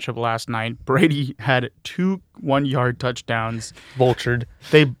great matchup last night. Brady had 2 1-yard touchdowns. Vultured.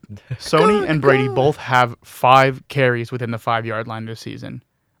 Sony and Brady both have 5 carries within the 5-yard line this season.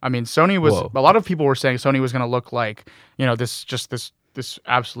 I mean, Sony was. Whoa. A lot of people were saying Sony was going to look like this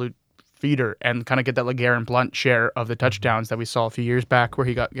absolute feeder and kind of get that LeGarrette Blount share of the touchdowns that we saw a few years back, where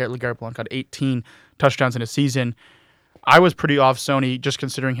LeGarrette Blount got 18 touchdowns in a season. I was pretty off Sony just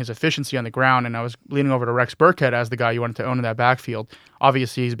considering his efficiency on the ground, and I was leaning over to Rex Burkhead as the guy you wanted to own in that backfield.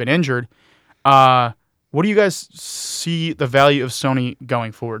 Obviously, he's been injured. What do you guys see the value of Sony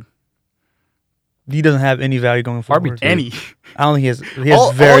going forward? He doesn't have any value going forward. Any. I don't think he has. He has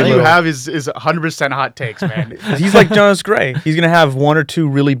All very you little. have is 100% hot takes, man. He's like Jonas Gray. He's gonna have 1 or 2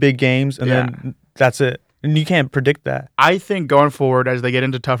 really big games, and then that's it. And you can't predict that. I think going forward, as they get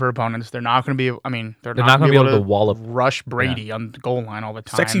into tougher opponents, they're not going to be. I mean, they're not going to be able to wallop rush Brady on the goal line all the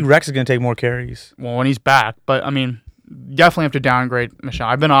time. Sexy Rex is going to take more carries. Well, when he's back, but I mean, definitely have to downgrade Michelle.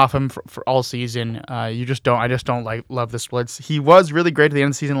 I've been off him for all season. You just don't. I just don't love the splits. He was really great at the end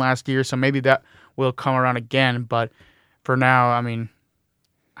of the season last year, so maybe that will come around again. But for now, I mean,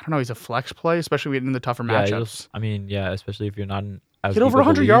 I don't know. He's a flex play, especially in the tougher matchups. Especially if you're not in. He hit over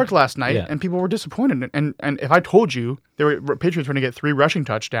 100 yards last night, and people were disappointed. And if I told you Patriots were going to get 3 rushing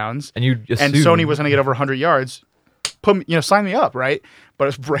touchdowns, and Sony was going to get over 100 yards, sign me up, right? But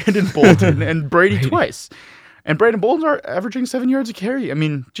it's Brandon Bolden and Brady twice, and Brandon Bolden's are averaging 7 yards a carry. I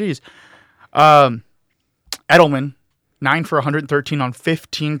mean, geez. Edelman, 9 for 113 on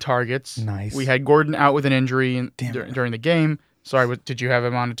 15 targets. Nice. We had Gordon out with an injury during the game. Sorry, did you have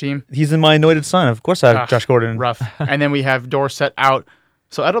him on the team? He's in my anointed son. Of course I have Josh Gordon. Rough. And then we have Dorsett out.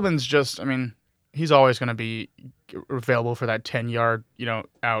 So Edelman's just, I mean, he's always going to be available for that 10-yard,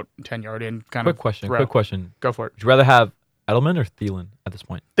 out, 10-yard in kind of Quick question. Go for it. Would you rather have Edelman or Thielen at this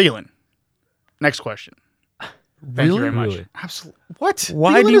point? Thielen. Next question. Thank you very much. Really? Absolutely. What?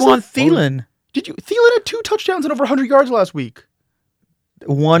 Why do you want Thielen? Thielen had 2 touchdowns and over 100 yards last week.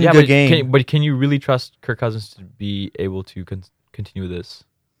 One good game. But can you really trust Kirk Cousins to be able to continue this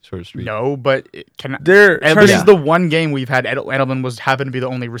sort of streak? No, but this is the one game we've had. Edelman happened to be the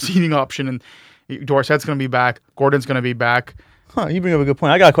only receiving option, and Dorsett's going to be back. Gordon's going to be back. You bring up a good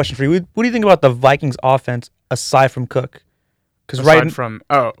point. I got a question for you. What do you think about the Vikings offense aside from Cook?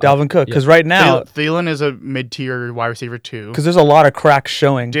 Dalvin Cook. Because right now, Thielen is a mid-tier wide receiver too. Because there's a lot of cracks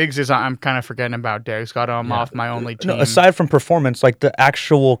showing. Diggs is. I'm kind of forgetting about Diggs. Got him off my only team. No, aside from performance, like the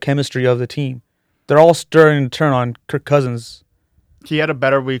actual chemistry of the team, they're all starting to turn on Kirk Cousins. He had a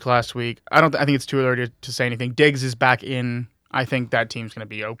better week last week. I think it's too early to say anything. Diggs is back in. I think that team's going to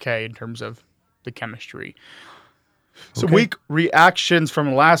be okay in terms of the chemistry. So week reactions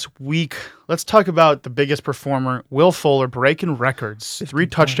from last week. Let's talk about the biggest performer, Will Fuller, breaking records. 3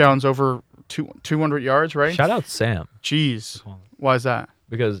 touchdowns over 200 yards, right? Shout out Sam. Jeez. Why is that?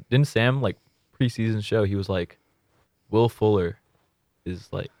 Because didn't Sam, preseason show, he was like, Will Fuller is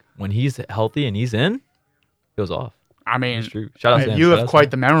when he's healthy and he's in, goes off. I mean, it's true. Shout out Sam. You have quite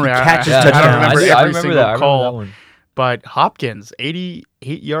the memory. I don't remember every single that. call. I remember that one. But Hopkins,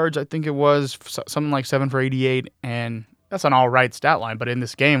 88 yards, I think it was, something like 7 for 88, and that's an all right stat line. But in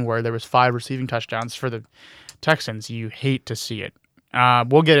this game where there was 5 receiving touchdowns for the Texans, you hate to see it.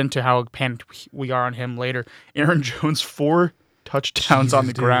 We'll get into how panicked we are on him later. Aaron Jones, 4 touchdowns on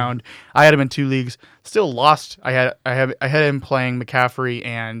the ground. I had him in 2 leagues. Still lost. I had him playing McCaffrey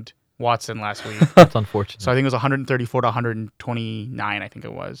and Watson last week. That's unfortunate. So I think it was 134 to 129, I think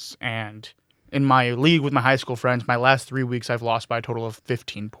it was. And in my league with my high school friends, my last 3 weeks, I've lost by a total of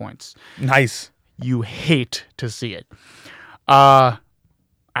 15 points. Nice. You hate to see it. I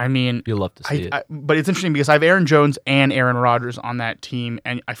mean, you love to see it. But it's interesting because I have Aaron Jones and Aaron Rodgers on that team,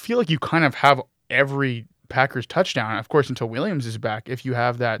 and I feel like you kind of have every Packers touchdown, of course, until Williams is back. If you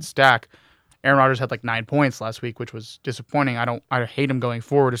have that stack, Aaron Rodgers had 9 points last week, which was disappointing. I hate him going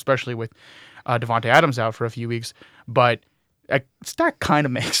forward, especially with Devontae Adams out for a few weeks. But a stack kind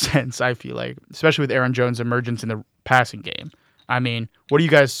of makes sense, I feel like, especially with Aaron Jones' emergence in the passing game. I mean, what do you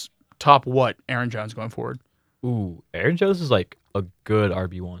guys top Aaron Jones going forward? Ooh, Aaron Jones is a good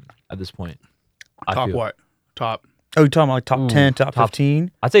RB1 at this point. Top. Oh, you're talking about top 10, top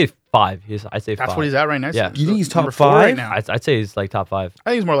 15? I'd say 5. I'd say 5. That's what he's at right now. Yeah. You think he's top 5 right now? I'd say he's top 5. I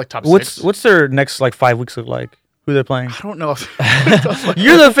think he's more like top 6. What's their next 5 weeks look like? Who they're playing? I don't know.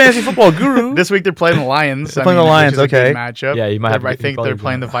 You're the fantasy football guru. This week they're playing the Lions. They're playing the Lions, which is a good okay. matchup. Yeah, you might have. I think they're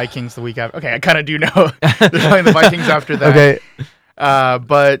playing the Vikings the week after. Okay, I kind of do know. They're playing the Vikings after that. Okay.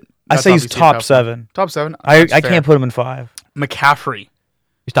 But I say he's top 7. Top 7. I can't put him in 5. McCaffrey.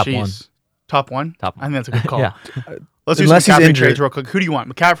 He's top 1. Top 1? Top 1. I think that's a good call. Yeah. Let's do some McCaffrey trades real quick. Who do you want?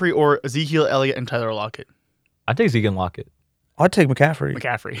 McCaffrey or Ezekiel Elliott and Tyler Lockett? I take Zeke and Lockett. I'd take McCaffrey.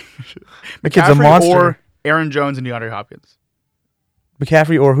 McCaffrey. The kid's a monster. Or Aaron Jones and DeAndre Hopkins.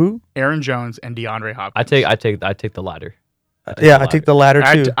 McCaffrey or who? Aaron Jones and DeAndre Hopkins. I take the latter. I take the latter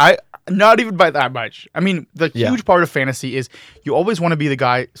too. I not even by that much. I mean, the huge part of fantasy is you always want to be the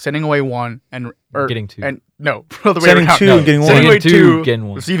guy sending away one and getting 2. And no, the way sending around. 2 No. and getting 1. Sending away 2, getting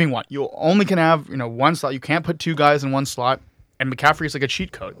 1. receiving 1. You only can have one slot. You can't put 2 guys in one slot. And McCaffrey is like a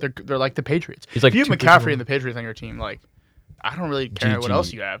cheat code. They're like the Patriots. He's like if you have 2 McCaffrey and the Patriots on your team, I don't really care GG. what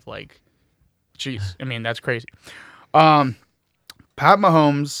else you have. Jeez, I mean that's crazy. Pat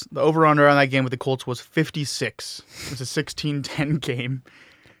Mahomes, the over/under on that game with the Colts was 56. It was a 16-10 game.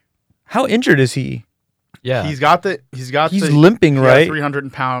 How injured is he? Yeah. He's limping, right?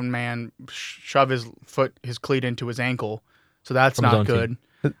 300-pound man shove his cleat into his ankle, so that's From his not own good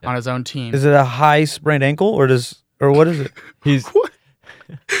on his own team. Is it a high sprained ankle or what is it? He's.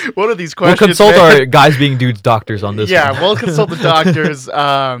 What are these We'll questions? consult our guys being dudes doctors on this. Yeah, one. we'll consult the doctors.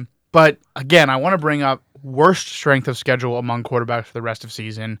 But again, I want to bring up worst strength of schedule among quarterbacks for the rest of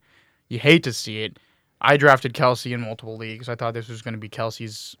season. You hate to see it. I drafted Kelsey in multiple leagues. I thought this was going to be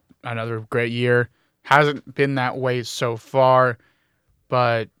Kelsey's another great year. Hasn't been that way so far,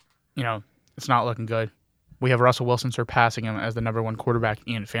 but it's not looking good. We have Russell Wilson surpassing him as the number one quarterback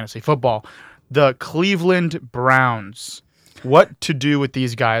in fantasy football. The Cleveland Browns. What to do with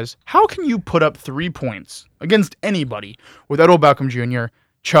these guys? How can you put up 3 points against anybody with Odell Beckham Jr.,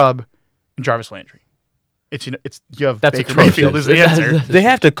 Chubb, and Jarvis Landry? You have That's Baker atrocious. Mayfield is the answer. They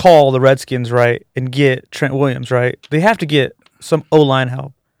have to call the Redskins, right, and get Trent Williams, right? They have to get some O-line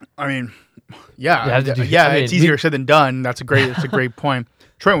help. I mean, yeah, mean, it's easier said than done. That's a great point.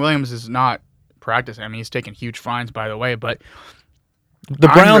 Trent Williams is not practicing. I mean, he's taking huge fines, by the way, but the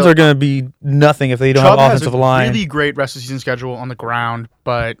Browns are going to be nothing if they don't Chubb have offensive has a line. Really great rest of season schedule on the ground,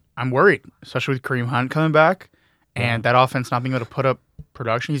 but I'm worried, especially with Kareem Hunt coming back and that offense not being able to put up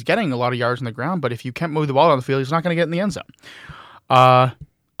production. He's getting a lot of yards on the ground, but if you can't move the ball on the field, he's not going to get in the end zone.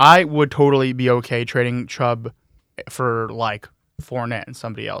 I would totally be okay trading Chubb for like Fournette and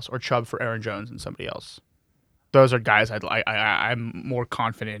somebody else, or Chubb for Aaron Jones and somebody else. Those are guys I'm more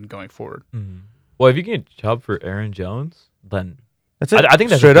confident in going forward. Mm-hmm. Well, if you can get Chubb for Aaron Jones, then that's it. I think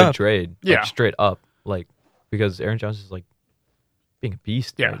that's straight a good up trade. Yeah, like, straight up, because Aaron Jones is being a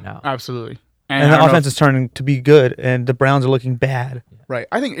beast right now. Absolutely. And the offense is turning to be good, and the Browns are looking bad. Right.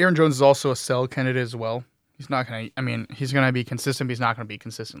 I think Aaron Jones is also a sell candidate as well. He's not going to. I mean, he's going to be consistent, but he's not going to be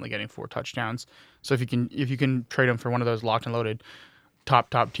consistently getting 4 touchdowns. So if you can trade him for one of those locked and loaded,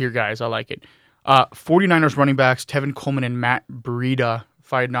 top tier guys, I like it. 49ers running backs Tevin Coleman and Matt Breida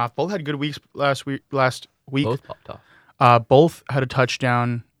fighting off. Both had good weeks last week. Both popped off. Both had a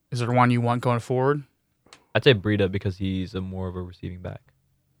touchdown. Is there one you want going forward? I'd say Breida because he's more of a receiving back.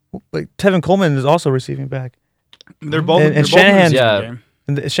 Like Tevin Coleman is also receiving back. They're both. And they're Shanahan's, both in the game.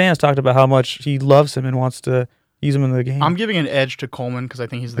 And Shanahan's talked about how much he loves him and wants to use him in the game. I'm giving an edge to Coleman because I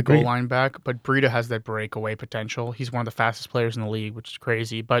think he's the goal line back, but Breida has that breakaway potential. He's one of the fastest players in the league, which is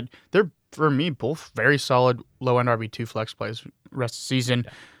crazy. But they're, for me, both very solid low-end RB2 flex plays rest of the season.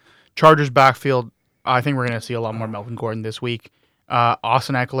 Yeah. Chargers backfield, I think we're going to see a lot more Melvin Gordon this week.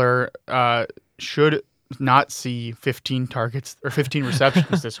 Austin Eckler should not see 15 targets or 15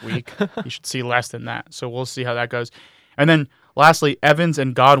 receptions this week. You should see less than that. So we'll see how that goes. And then lastly, Evans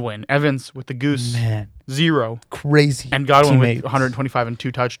and Godwin. Evans with the goose, 0. Crazy. And Godwin with 125 and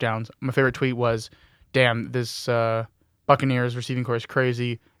 2 touchdowns. My favorite tweet was, damn, this Buccaneers receiving core is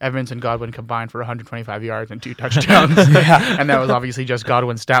crazy. Evans and Godwin combined for 125 yards and 2 touchdowns. And that was obviously just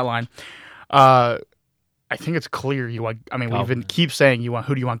Godwin's stat line. I think it's clear you want. I mean, Godwin. We've been keep saying you want.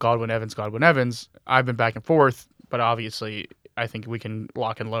 Who do you want? Godwin Evans. Godwin Evans. I've been back and forth, but obviously, I think we can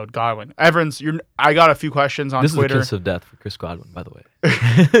lock and load Godwin Evans. I got a few questions on Twitter. This is a kiss of death for Chris Godwin, by the way.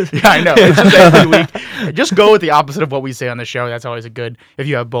 Yeah, I know. It's just every week. Just go with the opposite of what we say on the show. That's always a good if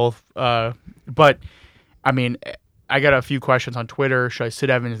you have both. But I mean, I got a few questions on Twitter. Should I sit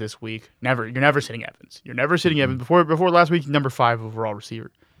Evans this week? Never. You're never sitting Evans. You're never sitting Evans. Before last week, number 5 overall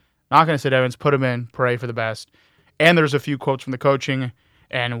receiver. Not going to sit Evans, put him in, pray for the best. And there's a few quotes from the coaching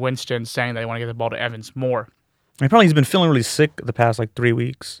and Winston saying they want to get the ball to Evans more. He's been feeling really sick the past 3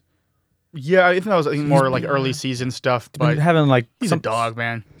 weeks. Yeah, I think that was more early season stuff. But having he's a dog,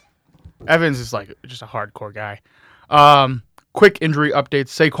 man. Evans is just a hardcore guy. Quick injury updates.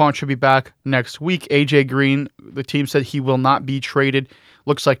 Saquon should be back next week. AJ Green, the team said he will not be traded.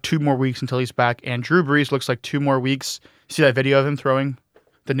 Looks like 2 more weeks until he's back. And Drew Brees looks like 2 more weeks. See that video of him throwing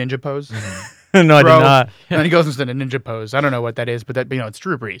the ninja pose? Mm-hmm. No, I did not. And then he goes into the ninja pose. I don't know what that is, but that it's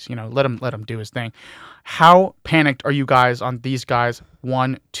Drew Brees. Let him do his thing. How panicked are you guys on these guys?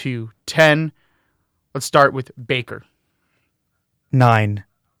 1, 2, 10. Let's start with Baker. 9.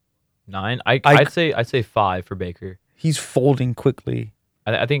 9. I'd say 5 for Baker. He's folding quickly.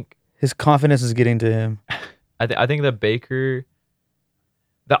 I think his confidence is getting to him. I think that Baker,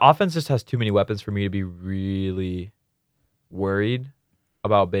 the offense just has too many weapons for me to be really worried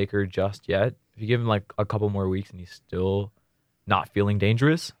about Baker just yet. If you give him a couple more weeks and he's still not feeling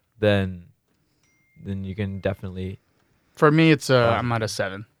dangerous, then you can definitely. For me, it's I'm at a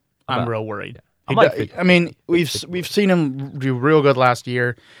 7. I'm real worried. Yeah. I mean, we've seen him do real good last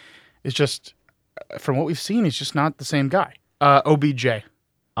year. It's just from what we've seen, he's just not the same guy. OBJ.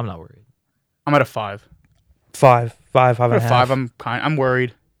 I'm not worried. I'm at a 5. 5.5. I'm at a 5. I'm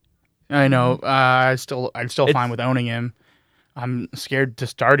worried. I know. I'm still fine with owning him. I'm scared to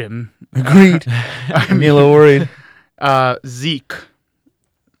start him. Agreed. I'm a little worried. Zeke.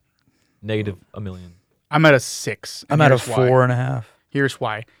 Negative a million. I'm at a 6. I'm at a 4.5. Here's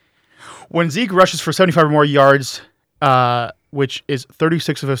why. When Zeke rushes for 75 or more yards, which is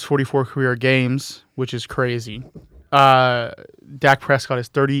 36 of his 44 career games, which is crazy, Dak Prescott is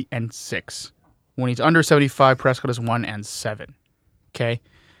 30-6. When he's under 75, Prescott is 1-7. Okay?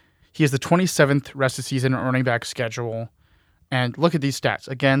 He has the 27th rest of the season running back schedule. And look at these stats.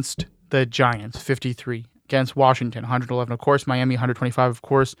 Against the Giants, 53. Against Washington, 111. Of course, Miami, 125. Of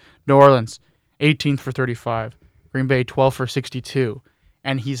course, New Orleans, 18th for 35. Green Bay, 12 for 62.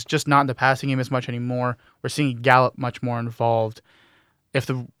 And he's just not in the passing game as much anymore. We're seeing Gallup much more involved. If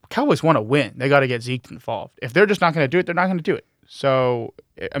the Cowboys want to win, they got to get Zeke involved. If they're just not going to do it, they're not going to do it. So,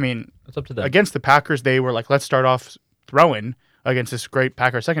 I mean, it's up to them. Against the Packers, they were like, let's start off throwing against this great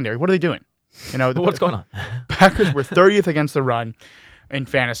Packers secondary. What are they doing? You know, what's going on? Packers were 30th against the run in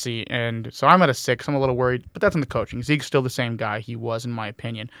fantasy, and so I'm at a 6. I'm a little worried, but that's in the coaching. Zeke's still the same guy he was, in my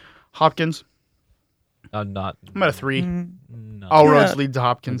opinion. Hopkins? Not. I'm at a 3. No. All roads lead to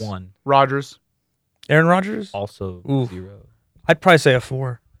Hopkins. 1. Rodgers? Aaron Rodgers? Also 0. I'd probably say a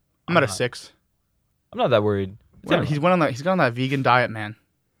 4. I'm at a 6. I'm not that worried. He's got on that vegan diet, man.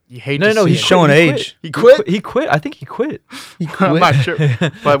 You hate No, he's showing age. He quit? He quit. I think he quit. I'm not sure.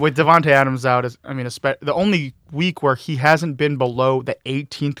 But with Devontae Adams out, the only week where he hasn't been below the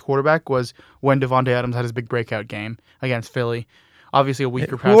 18th quarterback was when Devontae Adams had his big breakout game against Philly. Obviously, a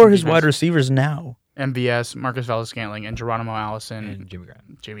weaker passing Who are his defense. wide receivers now? MVS, Marcus Valdes-Scantling, and Geronimo Allison. And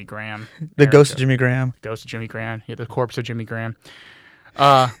Jimmy Graham. The ghost of Jimmy Graham. Ghost of Jimmy Graham. Yeah, the corpse of Jimmy Graham.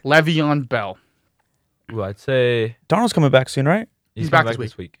 Le'Veon Bell. Ooh, I'd say Darnold's coming back soon, right? He's back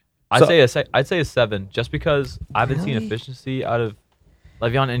this week. I'd say a 7, just because I haven't seen efficiency out of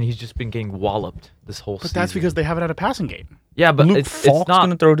Le'Veon, and he's just been getting walloped this whole season. But that's because they haven't had a passing game. Yeah, but Luke it's Falk's not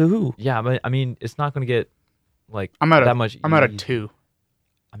going to throw to who? Yeah, but I mean, it's not going to get like that much. I'm at a 2.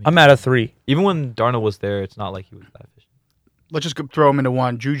 I mean, I'm at a 3. Even when Darnold was there, it's not like he was that efficient. Let's just throw them into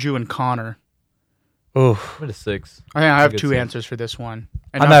one. Juju and Connor. Oh, I'm at a 6. I have 2 answers for this one.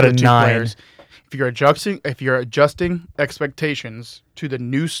 And I'm at a 9. If you're adjusting expectations to the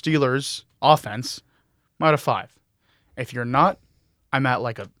new Steelers offense, I'm at a 5. If you're not, I'm at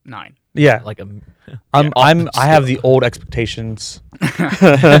like a 9. Yeah, Like a. I have the old expectations.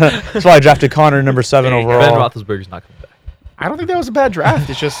 That's why I drafted Connor number 7 overall. Ben Roethlisberger's not coming back. I don't think that was a bad draft.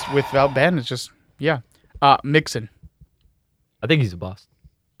 It's just without Ben, it's just Mixon. I think he's a bust.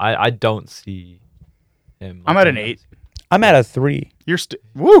 I don't see him. I'm at an 8. I'm at a 3. You're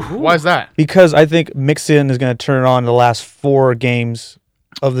why is that? Because I think Mixon is going to turn on the last 4 games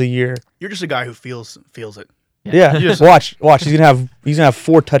of the year. You're just a guy who feels it. Yeah. Watch. He's gonna have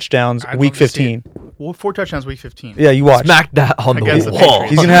 4 touchdowns week 15. Well, 4 touchdowns week 15. Yeah, you watch. Smack that on the Against the wall.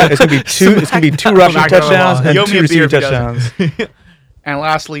 Patriots. It's gonna be 2. It's gonna be 2 rushing Smack that on the touchdowns wall. and He owe me 2 a beer receiving if he doesn't. touchdowns. And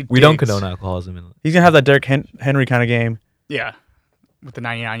lastly, We don't Diggs. condone alcoholism. He's gonna have that Derrick Henry kind of game. Yeah, with the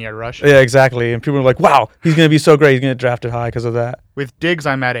 99-yard rush. Yeah, exactly. And people are like, "Wow, he's gonna be so great. He's gonna get drafted high because of that." With Diggs,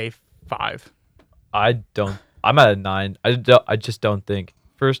 I'm at a 5. I'm at a 9. I just don't think.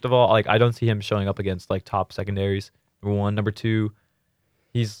 First of all, like I don't see him showing up against like top secondaries. Number 1, number 2,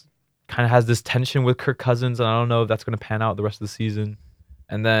 he's kind of has this tension with Kirk Cousins, and I don't know if that's going to pan out the rest of the season.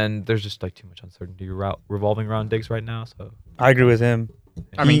 And then there's just like too much uncertainty revolving around Diggs right now. So I agree with him.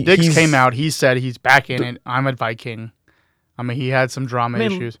 I mean, Diggs came out. He said he's back in it. I'm a Viking. I mean, he had some drama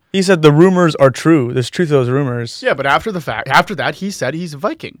issues. He said the rumors are true. There's truth to those rumors. Yeah, but after that, he said he's a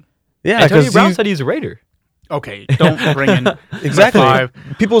Viking. Yeah, Antonio because Brown said he's a Raider. Okay, don't bring in exactly. 5.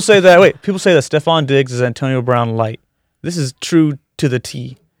 People say that Stephon Diggs is Antonio Brown light. This is true to the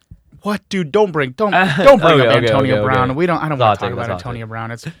T. What, dude? Don't bring up Antonio Brown. Okay. I don't want to talk about Antonio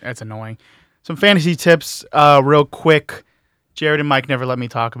Brown. It's annoying. Some fantasy tips, real quick. Jared and Mike never let me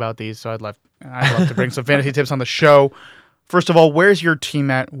talk about these, so I'd love to bring some fantasy tips on the show. First of all, where's your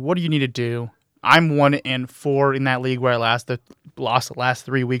team at? What do you need to do? I'm 1-4 in that league where I lost the last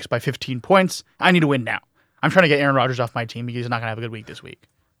 3 weeks by 15 points. I need to win now. I'm trying to get Aaron Rodgers off my team because he's not going to have a good week this week,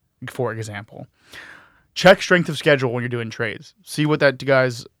 for example. Check strength of schedule when you're doing trades. See what that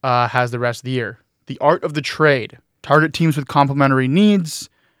guys has the rest of the year. The art of the trade. Target teams with complementary needs.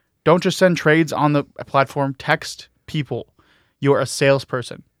 Don't just send trades on the platform. Text people. You're a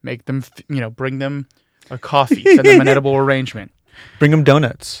salesperson. Make them, bring them a coffee. Send them an edible arrangement. Bring them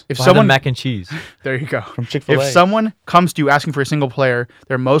donuts. If someone mac and cheese. There you go. From Chick-fil-A. If someone comes to you asking for a single player,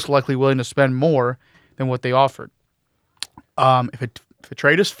 they're most likely willing to spend more than what they offered. If a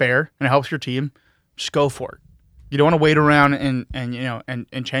trade is fair and it helps your team, just go for it. You don't want to wait around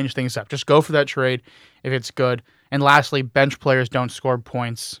and change things up. Just go for that trade if it's good. And lastly, bench players don't score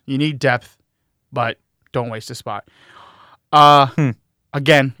points. You need depth, but don't waste a spot.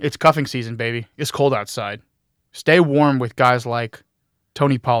 Again, it's cuffing season, baby. It's cold outside. Stay warm with guys like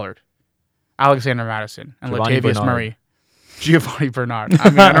Tony Pollard, Alexander Madison, and Latavius Murray. Giovanni Bernard. I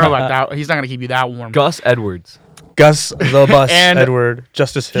mean, I don't know about that. He's not going to keep you that warm. Gus Edwards. Gus the Bus Edward.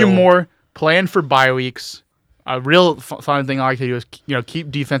 Justice Hill. A few more. Plan for bye weeks. A real fun thing I like to do is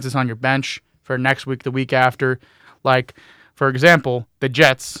keep defenses on your bench for next week, the week after. Like, for example, the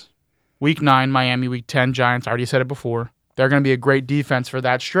Jets, Week 9, Miami, Week 10, Giants. I already said it before. They're going to be a great defense for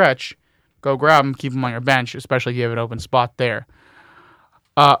that stretch. Go grab them, keep them on your bench, especially if you have an open spot there.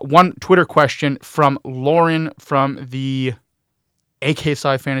 One Twitter question from Lauren from the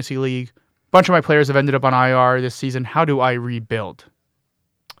AKSI Fantasy League. A bunch of my players have ended up on IR this season. How do I rebuild?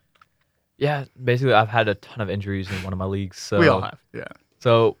 Yeah, basically, I've had a ton of injuries in one of my leagues. So we all have, yeah.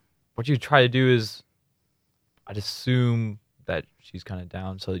 So what you try to do is, I'd assume that she's kind of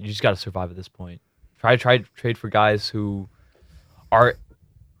down. So you just got to survive at this point. Try to trade for guys who are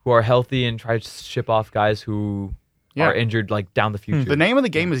healthy, and try to ship off guys who are injured like down the future. The name of the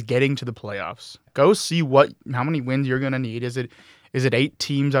game is getting to the playoffs. Go see how many wins you're going to need. Is it 8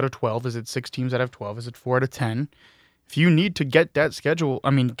 teams out of 12? Is it 6 teams out of 12? Is it 4 out of 10? If you need to get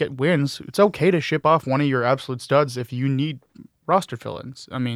wins, it's okay to ship off one of your absolute studs if you need roster fill-ins. I mean,